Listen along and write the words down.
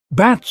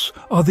Bats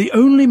are the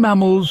only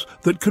mammals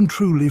that can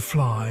truly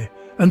fly,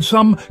 and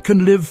some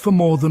can live for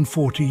more than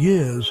 40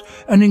 years,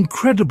 an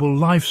incredible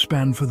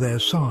lifespan for their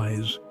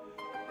size.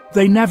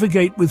 They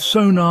navigate with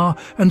sonar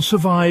and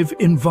survive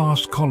in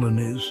vast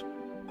colonies.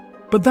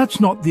 But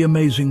that's not the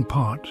amazing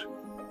part.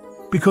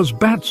 Because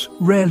bats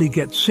rarely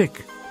get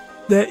sick,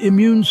 their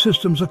immune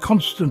systems are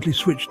constantly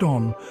switched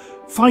on,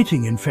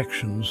 fighting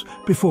infections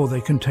before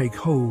they can take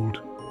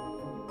hold.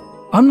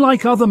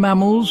 Unlike other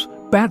mammals,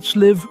 bats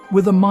live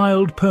with a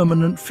mild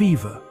permanent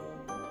fever.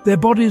 Their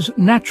bodies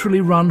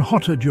naturally run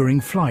hotter during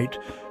flight,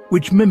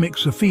 which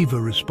mimics a fever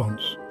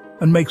response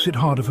and makes it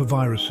harder for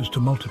viruses to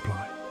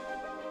multiply.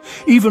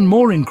 Even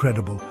more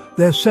incredible,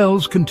 their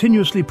cells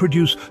continuously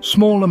produce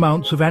small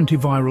amounts of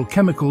antiviral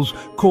chemicals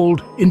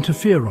called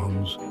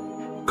interferons,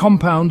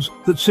 compounds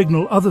that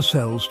signal other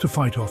cells to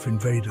fight off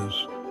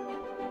invaders.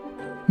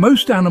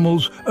 Most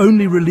animals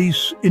only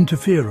release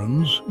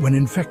interferons when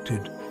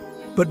infected,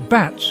 but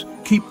bats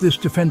keep this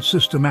defense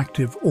system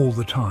active all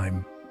the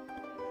time.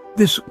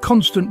 This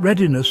constant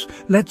readiness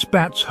lets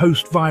bats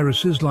host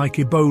viruses like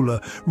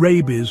Ebola,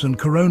 rabies and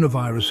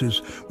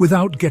coronaviruses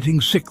without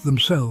getting sick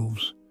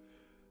themselves.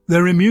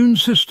 Their immune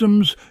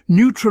systems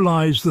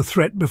neutralize the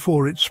threat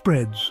before it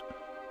spreads,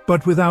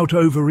 but without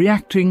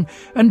overreacting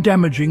and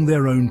damaging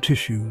their own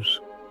tissues.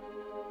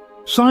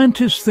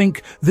 Scientists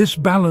think this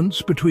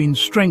balance between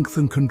strength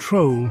and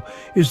control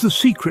is the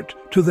secret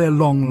to their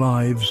long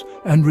lives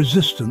and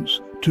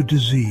resistance to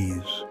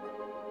disease.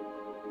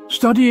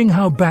 Studying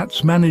how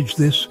bats manage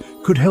this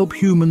could help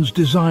humans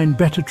design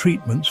better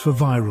treatments for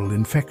viral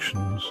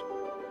infections.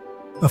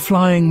 A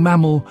flying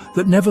mammal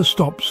that never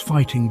stops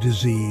fighting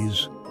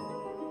disease.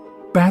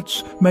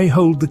 Bats may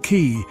hold the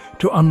key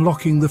to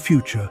unlocking the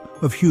future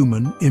of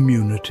human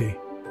immunity.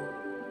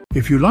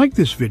 If you like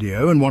this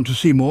video and want to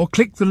see more,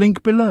 click the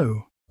link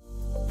below.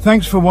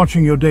 Thanks for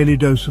watching your daily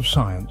dose of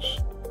science.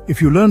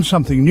 If you learned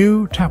something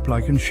new, tap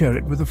like and share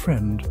it with a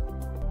friend.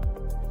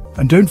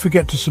 And don't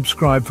forget to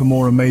subscribe for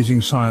more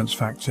amazing science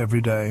facts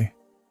every day.